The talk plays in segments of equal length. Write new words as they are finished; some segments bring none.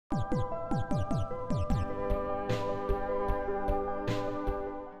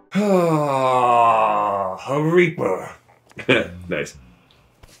A reaper. Nice.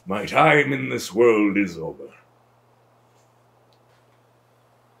 My time in this world is over.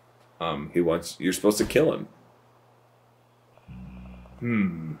 You're supposed to kill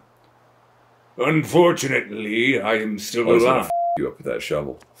him. Unfortunately, I am still I was gonna alive. you up with that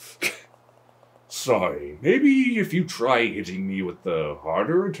shovel. Sorry, maybe if you try hitting me with the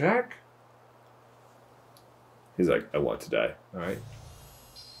harder attack? He's like, I want to die. Alright.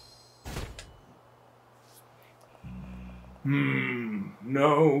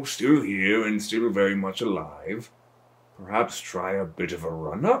 No, still here and still very much alive. Perhaps try a bit of a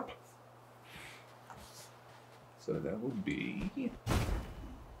run-up? So that will be...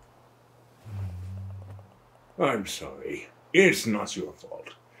 I'm sorry. It's not your fault.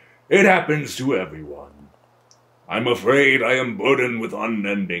 It happens to everyone. I'm afraid I am burdened with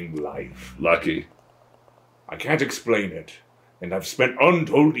unending life. Lucky. I can't explain it, and I've spent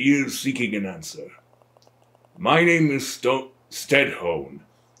untold years seeking an answer. My name is Stedhone.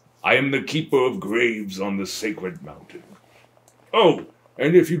 I am the keeper of graves on the sacred mountain. Oh,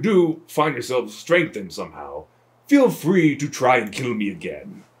 and if you do find yourself strengthened somehow, feel free to try and kill me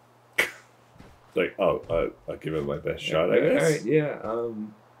again. Like, I'll give it my best shot, I guess. Alright, yeah,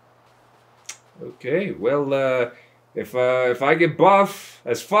 okay, well, if I get buff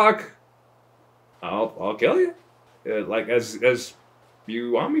as fuck, I'll kill you. Like, as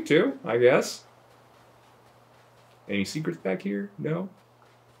you want me to, I guess. Any secrets back here? No?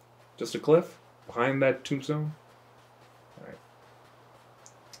 Just a cliff behind that tombstone? Alright.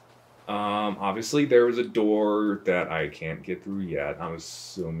 Obviously there was a door that I can't get through yet. I'm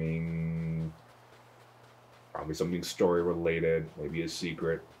assuming... probably something story related, maybe a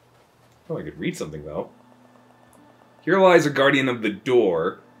secret. Oh, I could read something though. Here lies a guardian of the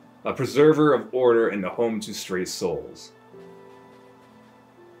door, a preserver of order and a home to stray souls.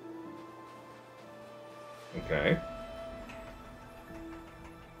 Okay.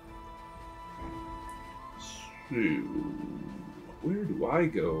 So, where do I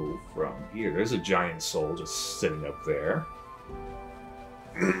go from here? There's a giant soul just sitting up there.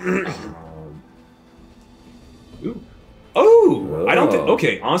 Ooh. Oh! I don't think...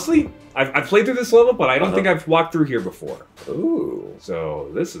 Okay, honestly, I've played through this level, but I don't think I've walked through here before. Ooh.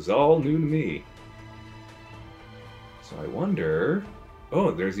 So, this is all new to me. So, I wonder...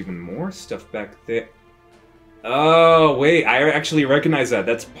 Oh, there's even more stuff back there. Oh, wait, I actually recognize that.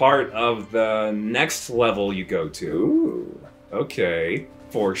 That's part of the next level you go to. Ooh. Okay.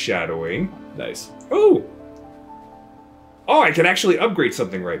 Foreshadowing. Nice. Oh! Oh, I can actually upgrade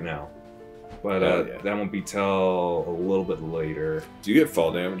something right now. But yeah. that won't be till a little bit later. Do you get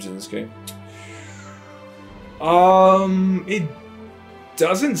fall damage in this game? It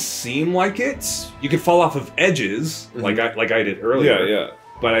doesn't seem like it. You can fall off of edges, like I did earlier. Yeah, yeah.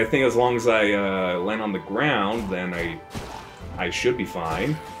 But I think as long as I land on the ground, then I should be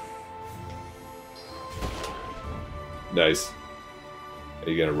fine. Nice. Are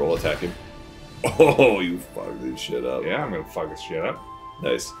you gonna roll attack him? Oh, you fucked this shit up. Yeah, I'm gonna fuck this shit up.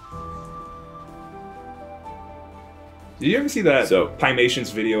 Nice. Did you ever see that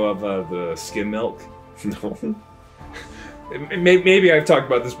Pymation's video of the skim milk? No. Maybe I've talked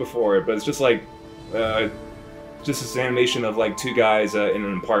about this before, but it's just like, just this animation of like two guys in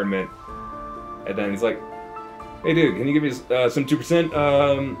an apartment, and then he's like, "Hey dude, can you give me some 2%?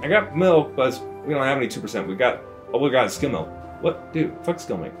 I got milk, but we don't have any 2%. We got is skim milk." What? Dude, fuck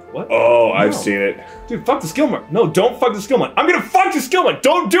skill milk. What? Oh, no. I've seen it. Dude, fuck the skill milk. No, don't fuck the skill milk. I'm gonna fuck the skill milk.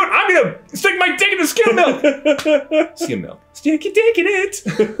 Don't do it. I'm gonna stick my dick in the skim milk. Skim milk. Stick your dick in it.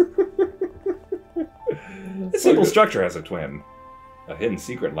 The simple structure has a twin. A hidden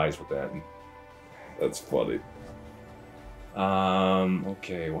secret lies with that. That's funny.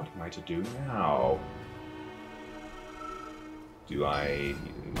 Okay, what am I to do now? Do I...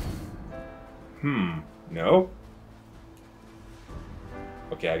 No?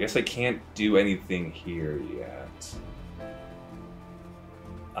 Okay, I guess I can't do anything here yet.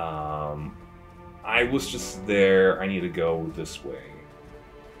 I was just there. I need to go this way.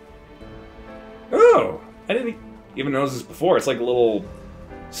 Oh! I didn't even notice this before. It's like a little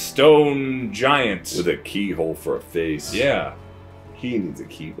stone giant. With a keyhole for a face. Yeah. He needs a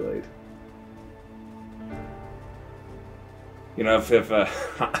keyblade. You know,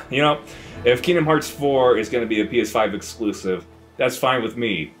 if Kingdom Hearts 4 is going to be a PS5 exclusive, that's fine with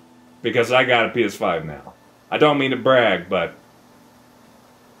me, because I got a PS5 now. I don't mean to brag, but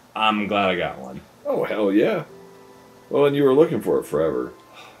I'm glad I got one. Oh, hell yeah. Well, and you were looking for it forever.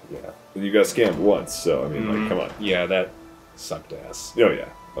 Yeah. And you got scammed once, so, I mean, like, come on. Yeah, that sucked ass. Oh, yeah.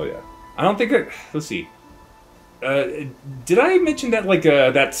 Oh yeah. I don't think let's see. Did I mention that like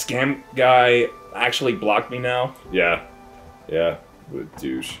that scam guy actually blocked me now? Yeah. Yeah. What a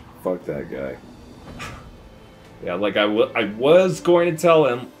douche. Fuck that guy. Yeah, like I was going to tell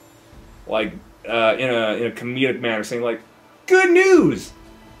him, like in a comedic manner, saying like, "Good news,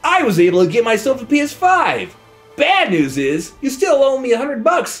 I was able to get myself a PS5. Bad news is you still owe me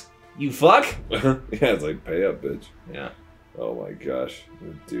 $100, you fuck." Yeah, it's like pay up, bitch. Yeah. Oh my gosh,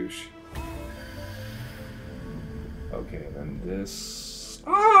 what a douche. Okay, then this.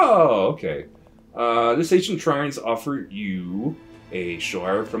 Oh, okay. This ancient shrines offer you a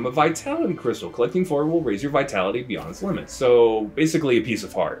shard from a vitality crystal. Collecting 4 will raise your vitality beyond its limits. So basically, a piece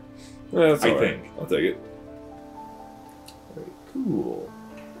of heart. Yeah, that's I all right. think. I'll take it. Very cool.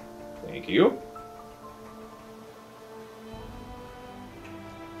 Thank you.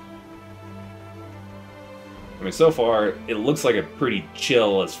 I mean, so far, it looks like a pretty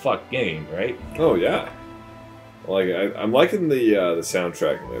chill as fuck game, right? Oh yeah. Like I'm liking the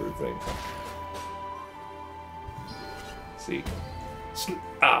soundtrack and everything. Let's see.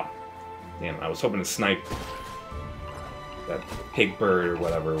 Ah! Damn, I was hoping to snipe that pig bird or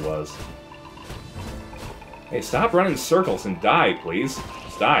whatever it was. Hey, stop running in circles and die, please.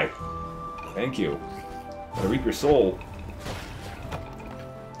 Just die. Thank you. Gotta reap your soul.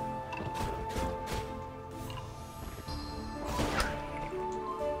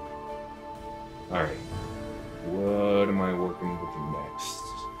 Alright. What am I working with next?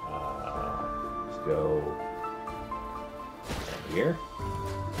 Let's go here.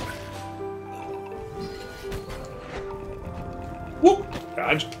 Whoop!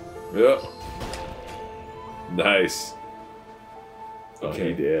 Dodge. Yeah. Nice. Okay. Oh,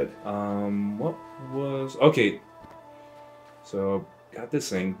 he did. What was... Okay. So, got this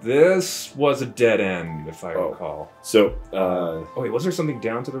thing. This was a dead end, if I recall. So, Oh, wait, was there something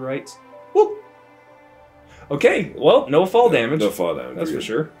down to the right? Whoop! Okay, well, no fall damage. No fall damage. That's for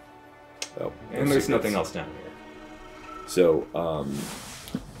sure. Oh, And there's nothing else down here. So,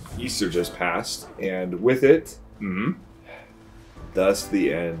 Easter just passed, and with it, thus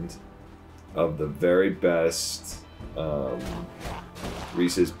the end of the very best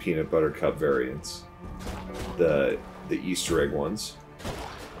Reese's Peanut Butter Cup variants. The Easter egg ones.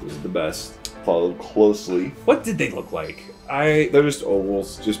 Those are the best. Followed closely. What did they look like? They're just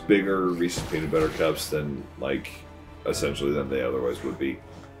ovals, just bigger Reese's Peanut Butter Cups than, like, essentially than they otherwise would be.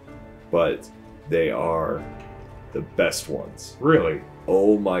 But they are the best ones. Really?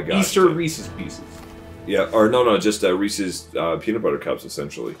 Oh my gosh. Easter Reese's Pieces. Yeah, or no, just Reese's Peanut Butter Cups,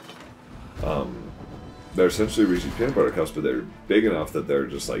 essentially. They're essentially Reese's Peanut Butter Cups, but they're big enough that they're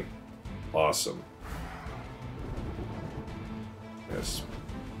just, like, awesome. Yes.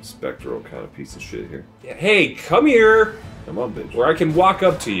 Spectral kind of piece of shit here. Yeah, hey, come here! Come on, bitch. Where I can walk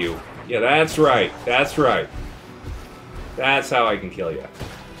up to you. Yeah, that's right. That's right. That's how I can kill you.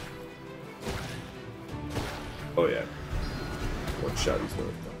 Oh, yeah. One shot these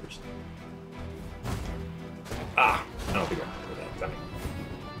motherfuckers. Ah! I don't think I can do that.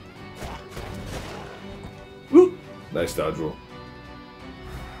 Woo! Nice dodge roll.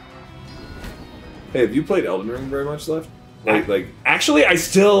 Hey, have you played Elden Ring very much left? Actually, I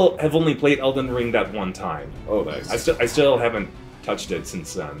still have only played Elden Ring that one time. Oh, nice. I still haven't touched it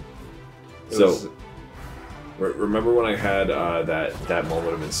since then. Remember when I had that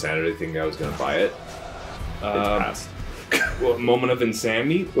moment of insanity thinking I was going to buy it? It passed. Well, moment of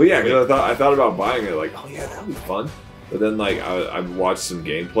insanity? Well, yeah, because I thought about buying it, like, oh yeah, that would be fun. But then, like, I watched some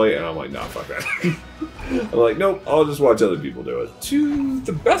gameplay, and I'm like, nah, fuck that. I'm like, nope, I'll just watch other people do it. To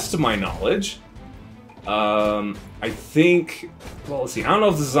the best of my knowledge, I think, well, let's see, I don't know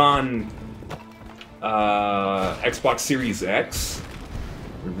if this is on Xbox Series X,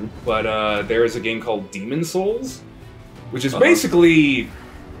 but there is a game called Demon Souls, which is basically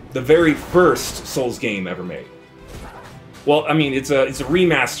the very first Souls game ever made. Well, I mean, it's a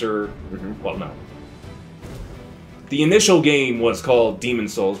remaster. Well, no. The initial game was called Demon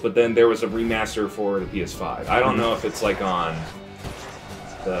Souls, but then there was a remaster for the PS5. I don't know if it's like on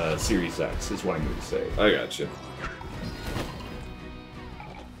the Series X, is what I'm going to say. I gotcha.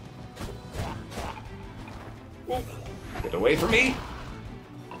 Get away from me!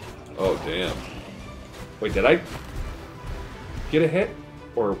 Oh, damn. Wait, did I get a hit?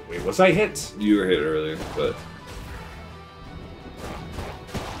 Or, wait, was I hit? You were hit earlier, but...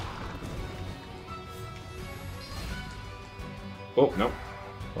 Oh, no.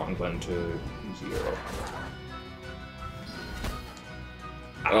 Wrong button to 0.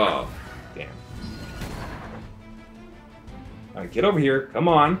 Oh. Damn. Alright, get over here. Come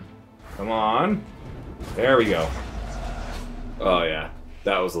on. Come on. There we go. Oh, yeah.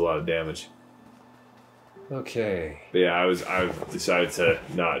 That was a lot of damage. Okay. But yeah, I've decided to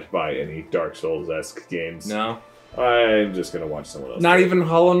not buy any Dark Souls-esque games. No? I'm just gonna watch someone else. Not even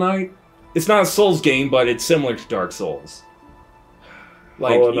Hollow Knight? It's not a Souls game, but it's similar to Dark Souls.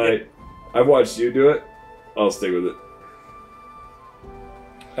 Like, Hollow Knight. I've watched you do it. I'll stick with it.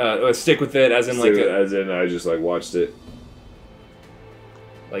 Stick with it, as in as in I just like watched it.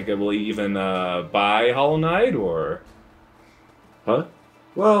 Like, will you even buy Hollow Knight, or? Huh?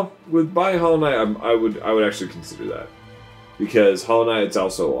 Well, with buying Hollow Knight, I would actually consider that, because Hollow Knight it's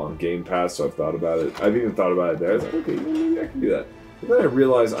also on Game Pass, so I've thought about it. I've even thought about it there. I was like, okay, maybe I can do that. But then I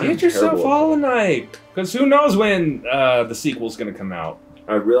realized I'm Get yourself terrible. Hollow Knight, because who knows when the sequel's gonna come out.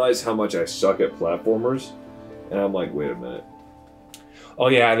 I realized how much I suck at platformers, and I'm like, wait a minute. Oh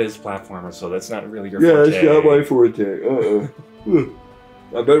yeah, it is platformer, so that's not really your forte. It's not my forte.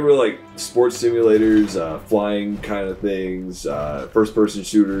 I'm better with like sports simulators, flying kind of things, first-person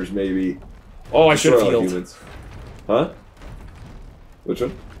shooters, maybe. Oh, I should have Destroy all healed. humans. Huh? Which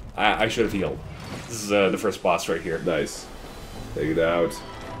one? I should have healed. This is the first boss right here. Nice. Take it out.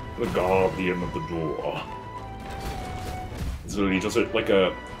 The guardian of the door. It's literally just like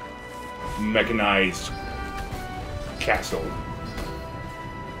a mechanized castle.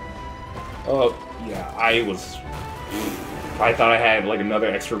 Oh yeah, I thought I had like another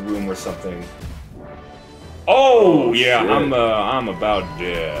extra room or something. Oh yeah, shit. I'm about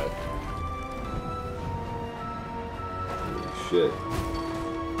dead. Holy shit.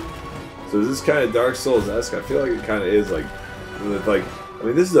 So is this kind of Dark Souls-esque? I feel like it kind of is, like, I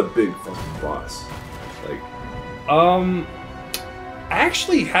mean, this is a big fucking boss. Like, I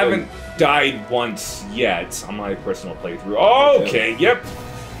actually haven't died once yet on my personal playthrough. Oh, okay, yep.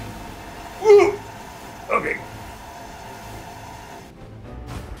 Woo! Okay.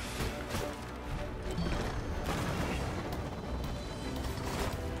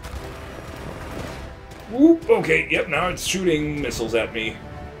 Whoop, okay, yep, now it's shooting missiles at me.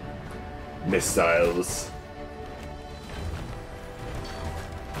 missiles.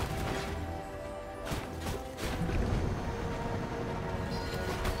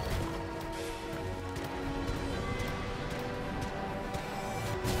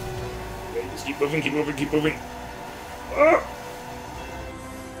 Okay, just keep moving, keep moving, keep moving. Ah!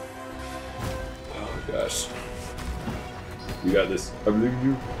 Oh gosh. You got this. I believe in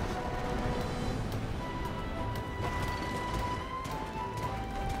you.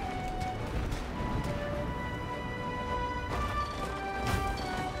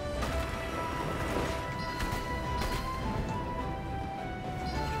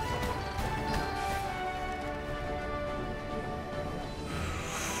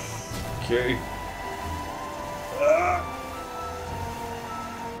 Okay.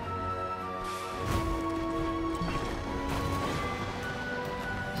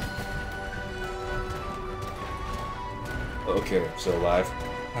 Okay, still alive.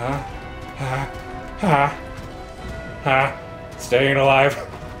 Staying alive.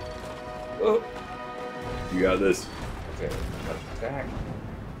 Oh. You got this. Okay, attack.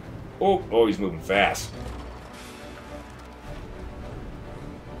 Oh, he's moving fast.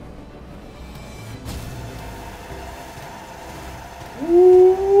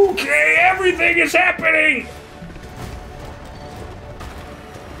 Okay, everything is happening!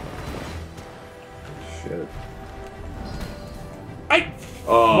 Shit.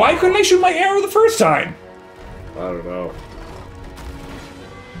 Oh. Why couldn't I shoot my arrow the first time? I don't know.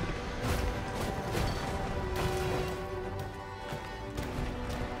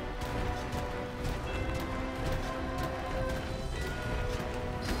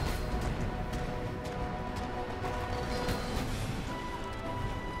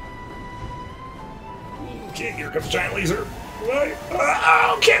 Okay, here comes giant laser. Right.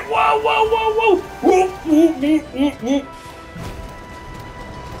 Okay, whoa. Whoop, whoop, whoop, whoop, whoop.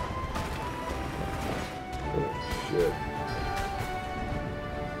 Oh, shit.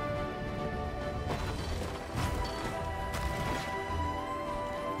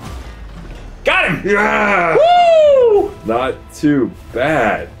 Got him! Yeah! Woo! Not too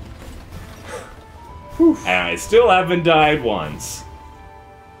bad. And I still haven't died once.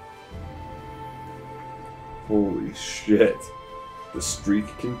 Holy shit. The streak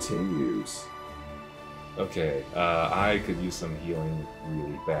continues. Okay, I could use some healing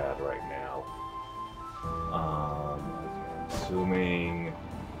really bad right now. Assuming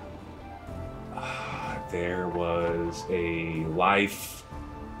there was a life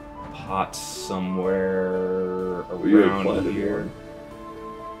pot somewhere You had around planted here. one.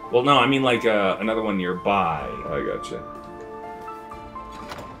 Well, no, I mean like another one nearby. I gotcha.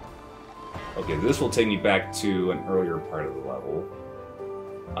 Okay, this will take me back to an earlier part of the level.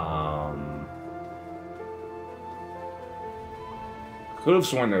 Could have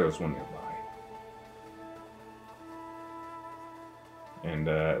sworn there was one nearby. And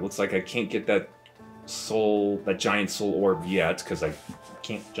it looks like I can't get that giant soul orb yet, because I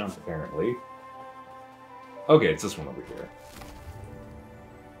can't jump apparently. Okay, it's this one over here.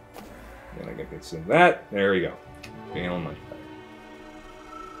 Then I gotta consume that. There we go. Feeling much better.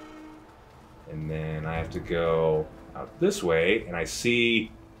 And then I have to go out this way, and I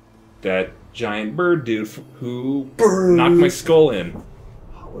see that giant bird dude who knocked my skull in.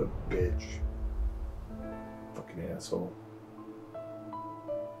 Oh, what a bitch. Fucking asshole.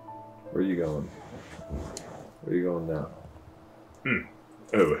 Where are you going? Where are you going now?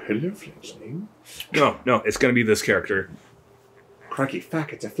 Oh, hello, fledgling. No, it's gonna be this character. Cracky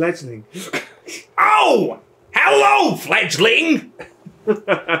fuck, it's a fledgling. Oh! Hello, fledgling!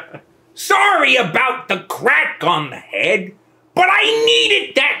 Sorry about the crack on the head, but I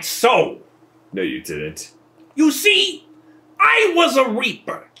needed that soul. No, you didn't. You see, I was a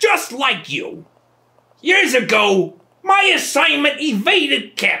reaper, just like you. Years ago, my assignment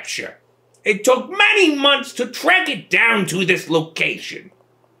evaded capture. It took many months to track it down to this location.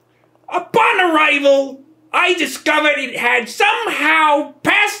 Upon arrival, I discovered it had somehow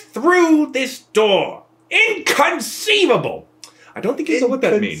passed through this door. Inconceivable! I don't think you know what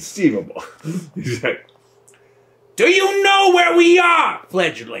that means. Inconceivable. Do you know where we are,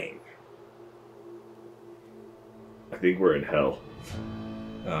 fledgling? I think we're in hell.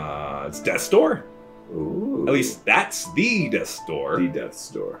 It's Death's Door. Ooh. At least that's the Death's Door. The Death's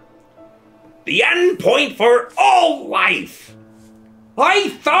Door. The endpoint for all life. I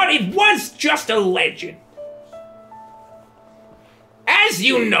thought it was just a legend. As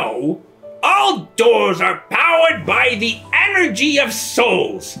you know, all doors are powered by the energy of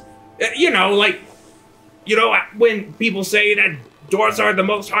souls. When people say that doors are the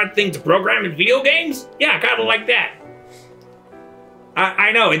most hard thing to program in video games? Yeah, kind of like that.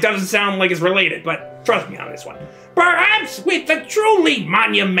 I know, it doesn't sound like it's related, but trust me on this one. Perhaps with a truly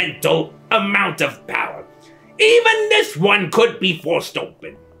monumental amount of power, even this one could be forced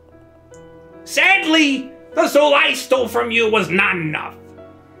open. Sadly, the soul I stole from you was not enough.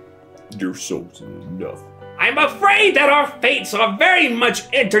 Your soul's enough. I'm afraid that our fates are very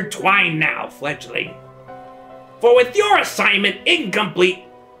much intertwined now, fledgling. For with your assignment incomplete,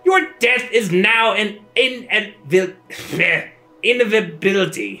 your death is now an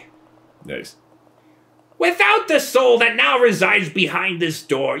inevitability. Nice. Without the soul that now resides behind this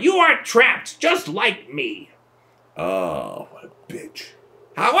door, you are trapped just like me. Oh, what a bitch.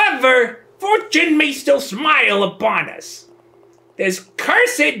 However, fortune may still smile upon us. This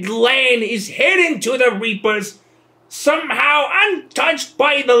cursed land is hidden to the reapers, somehow untouched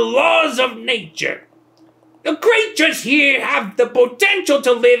by the laws of nature. The creatures here have the potential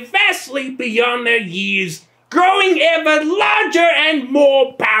to live vastly beyond their years, growing ever larger and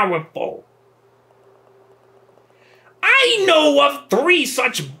more powerful. I know of 3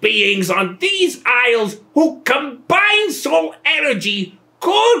 such beings on these isles who combined soul energy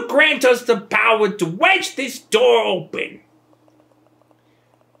could grant us the power to wedge this door open.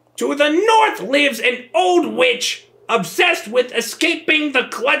 To the north lives an old witch obsessed with escaping the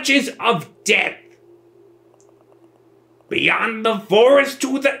clutches of death. Beyond the forest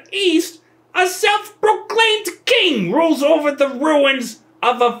to the east, a self-proclaimed king rules over the ruins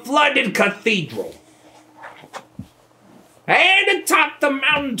of a flooded cathedral. And atop the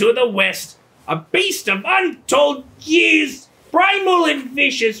mountain to the west, a beast of untold years, primal and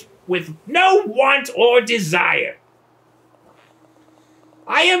vicious, with no want or desire.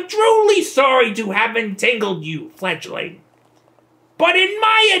 I am truly sorry to have entangled you, fledgling. But in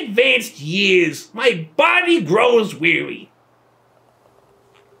my advanced years, my body grows weary.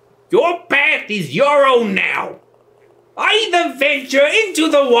 Your path is your own now. Either venture into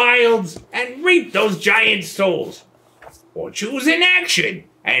the wilds and reap those giant souls, or choose inaction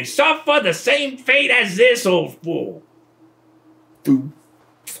and suffer the same fate as this old fool. Fool.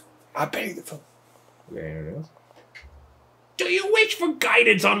 I pay the fool. Okay, anything else? Do you wish for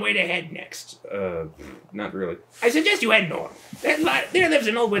guidance on where to head next? Not really. I suggest you head north. There lives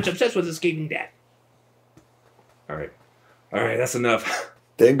an old witch obsessed with escaping death. Alright, that's enough.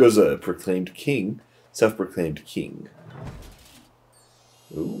 Then goes a proclaimed king, self-proclaimed king.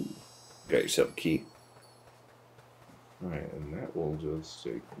 Ooh, got yourself a key. Alright, and that will just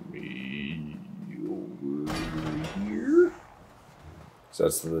take me over here. So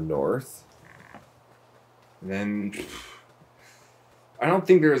that's to the north. And then I don't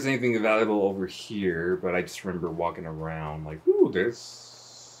think there was anything valuable over here, but I just remember walking around like, ooh,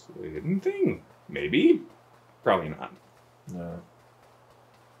 there's a hidden thing. Maybe. Probably not. No.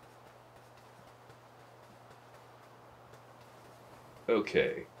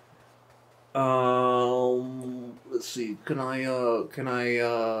 Okay. Let's see. Oh,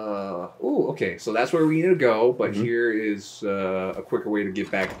 okay. So that's where we need to go. But here is a quicker way to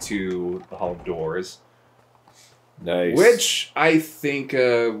get back to the Hall of Doors. Nice. Which I think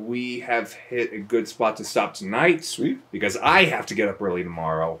we have hit a good spot to stop tonight. Sweet. Because I have to get up early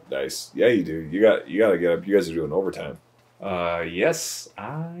tomorrow. Nice. Yeah, you do. You gotta get up. You guys are doing overtime. Yes,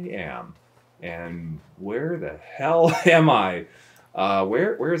 I am. And where the hell am I?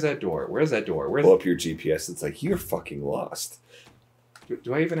 Where is that door? Where's that door? Pull up your GPS. It's like, you're fucking lost.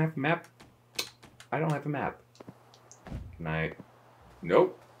 Do I even have a map? I don't have a map. Can I?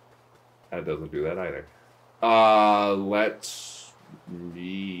 Nope. That doesn't do that either. Let's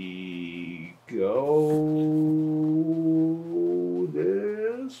me go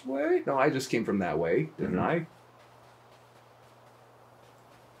this way. No, I just came from that way, didn't I?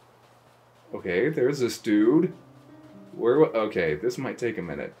 Okay, there's this dude. Okay, this might take a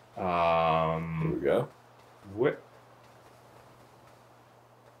minute. Here we go. What?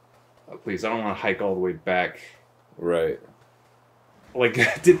 Oh, please, I don't want to hike all the way back. Right. Like,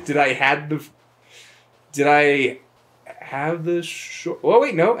 did I have the short? Oh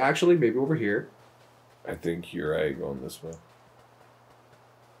wait, no. Actually, maybe over here. I think you're right. Going this way.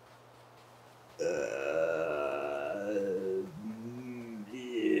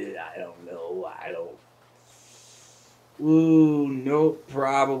 I don't know. Ooh, no,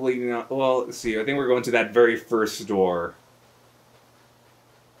 probably not. Well, let's see. I think we're going to that very first door.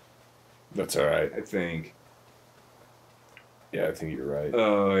 That's all right. I think. Yeah, I think you're right.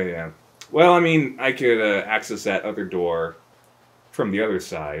 Oh, yeah. Well, I mean, I could access that other door from the other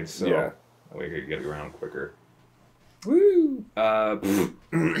side, so yeah. That way I could get around quicker. Woo!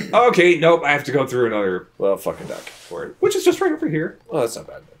 Okay, nope, I have to go through another Well, fucking duck. for it, which is just right over here. Well, that's not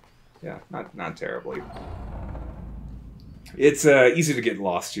bad then. Yeah, not terribly. It's easy to get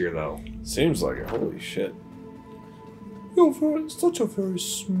lost here, though. Seems like it. Holy shit. You're such a very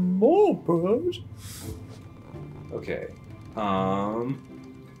small bird. Okay.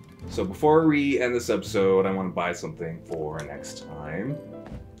 So before we end this episode, I want to buy something for next time.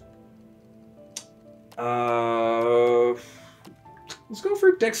 Let's go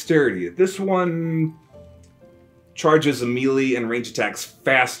for dexterity. This one charges a melee and range attacks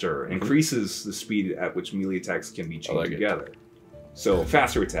faster, increases the speed at which melee attacks can be chained together. So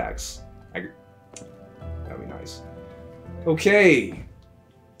faster attacks. That'd be nice. Okay.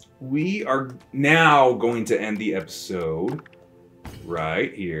 We are now going to end the episode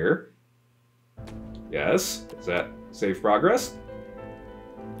right here. Yes? Is that save progress?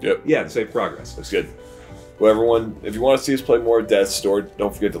 Yep. Yeah, save progress. That's good. Well, everyone, if you want to see us play more Death's Door,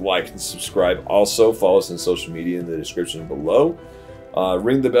 don't forget to like and subscribe. Also, follow us on social media in the description below.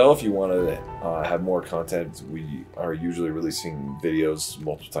 Ring the bell if you want to have more content. We are usually releasing videos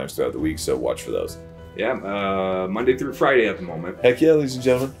multiple times throughout the week, so watch for those. Yeah, Monday through Friday at the moment. Heck yeah, ladies and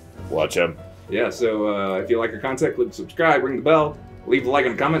gentlemen. Watch them. Yeah, so if you like our content, click subscribe, ring the bell, leave a like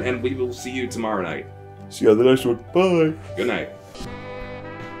and a comment, and we will see you tomorrow night. See you on the next one. Bye. Good night.